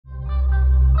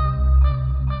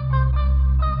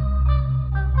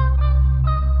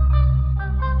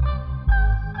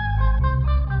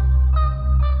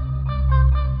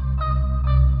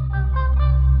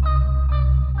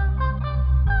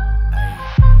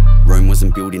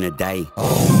wasn't built in a day.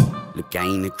 Look, I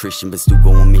ain't a Christian, but still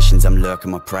go on missions. I'm lurking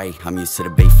my prey. I'm used to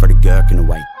the beef for the gherkin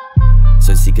away.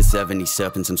 So sick of serving these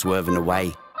serpents, I'm swerving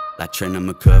away. Like Trent, I'm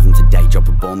a curving today. Drop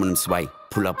a bomb and I'm sway.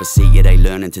 Pull up a seat, yeah, they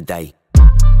learning today.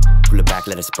 Pull it back,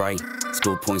 let it spray.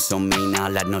 Score points on me, nah,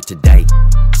 lad, not today.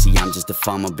 See, I'm just a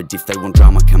farmer, but if they want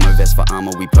drama, Camo vest for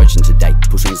armour, we poaching today.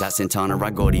 Push rings at Santana,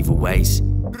 I got either ways.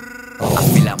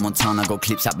 I feel like Montana, got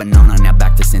clips at Banana. Now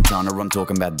back to Santana, I'm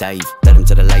talking about Dave. Let him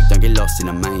to the lake, don't get lost in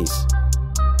a maze.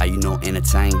 Are you not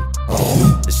entertained?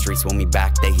 The streets want me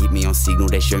back, they hit me on signal.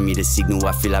 They show me the signal,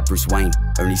 I feel like Bruce Wayne.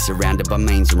 Only surrounded by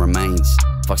mains and remains.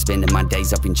 Fuck spending my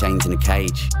days up in chains in a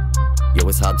cage. Yo,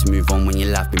 it's hard to move on when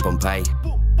you're life in Pompeii.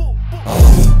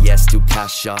 Yeah, still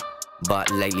cash up,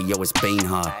 but lately, yo, it's been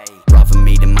hard. Rather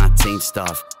me than my team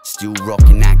staff. Still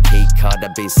rocking that key card.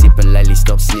 I've been sipping lately,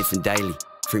 stop sniffing daily.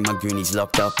 Free my goonies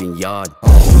locked up in yard.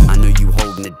 I know you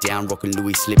holding it down, rocking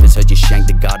Louis slippers. Heard you shank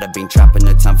the guard. I've been trapping,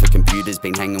 no time for computers.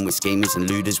 Been hanging with schemers and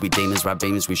looters. We demons, right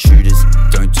beamers, we shooters.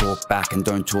 Don't talk back and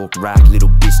don't talk rack. Little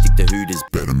bitch, stick to hooters.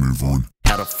 Better move on.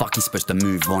 How the fuck you supposed to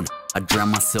move on? I drown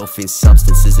myself in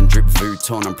substances and drip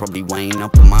Vuitton. I'm probably weighing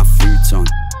up on my futon.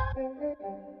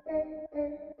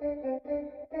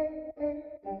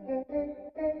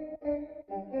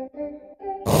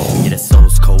 Yeah, the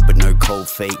soul's cold but no cold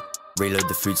feet. Reload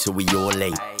the food so we all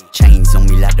eat. Chains on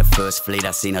me like the first fleet.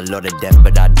 I've seen a lot of death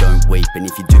but I don't weep. And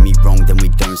if you do me wrong then we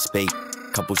don't speak.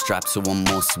 Couple straps so I'm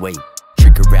more sweet.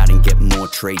 Trick her out and get more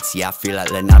treats. Yeah, I feel like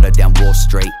Leonardo down Wall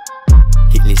Street.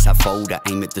 Hit list I folder,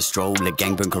 aim at the stroller.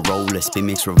 Gangbang Corolla, spin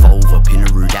mix revolver. Pin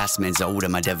a rude ass man's older.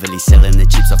 My Bzavelli selling the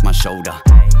chips off my shoulder.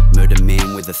 Murder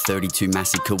man with a 32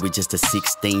 massacre with just a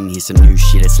 16. Here's some new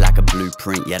shit, it's like a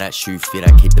blueprint. Yeah, that shoe fit,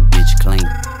 I keep the bitch clean.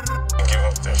 Give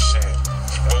up that shit,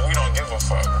 but we don't give a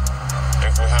fuck.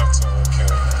 If we have to, we'll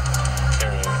kill you,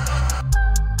 period.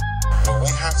 But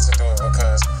we have to do it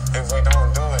because if we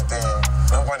don't do it, then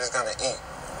nobody's gonna eat.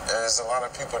 There's a lot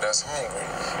of people that's hungry.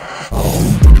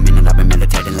 In a minute I've been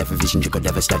meditating, left a vision, you got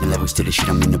devastating levels to the shit.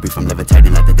 I'm in the booth, I'm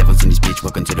levitating like the devil's in this bitch.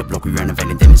 Welcome to the block, we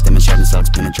renovating, demons demonstrating, slugs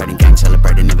penetrating, gang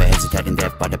celebrating, never hesitating,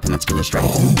 death by the penance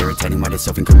illustrating. Irritating why they're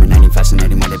self-incriminating,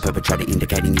 fascinating why they perpetrating,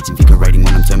 indicating it's invigorating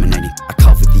when I'm terminating. I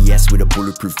covered the S with a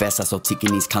bulletproof vest, I saw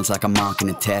ticking these cunts like I'm marking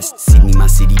a test. Sydney my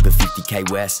city but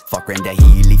 50k west, fuck round out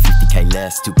here you leave 50k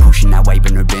less. Still pushing that way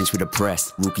but no bench with a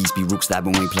press. Rookies be rooks lab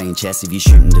when we playing chess. If you're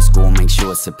shooting the score make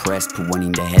sure it's suppressed. Put one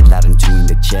in the head, lad, and two in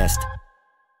the chest.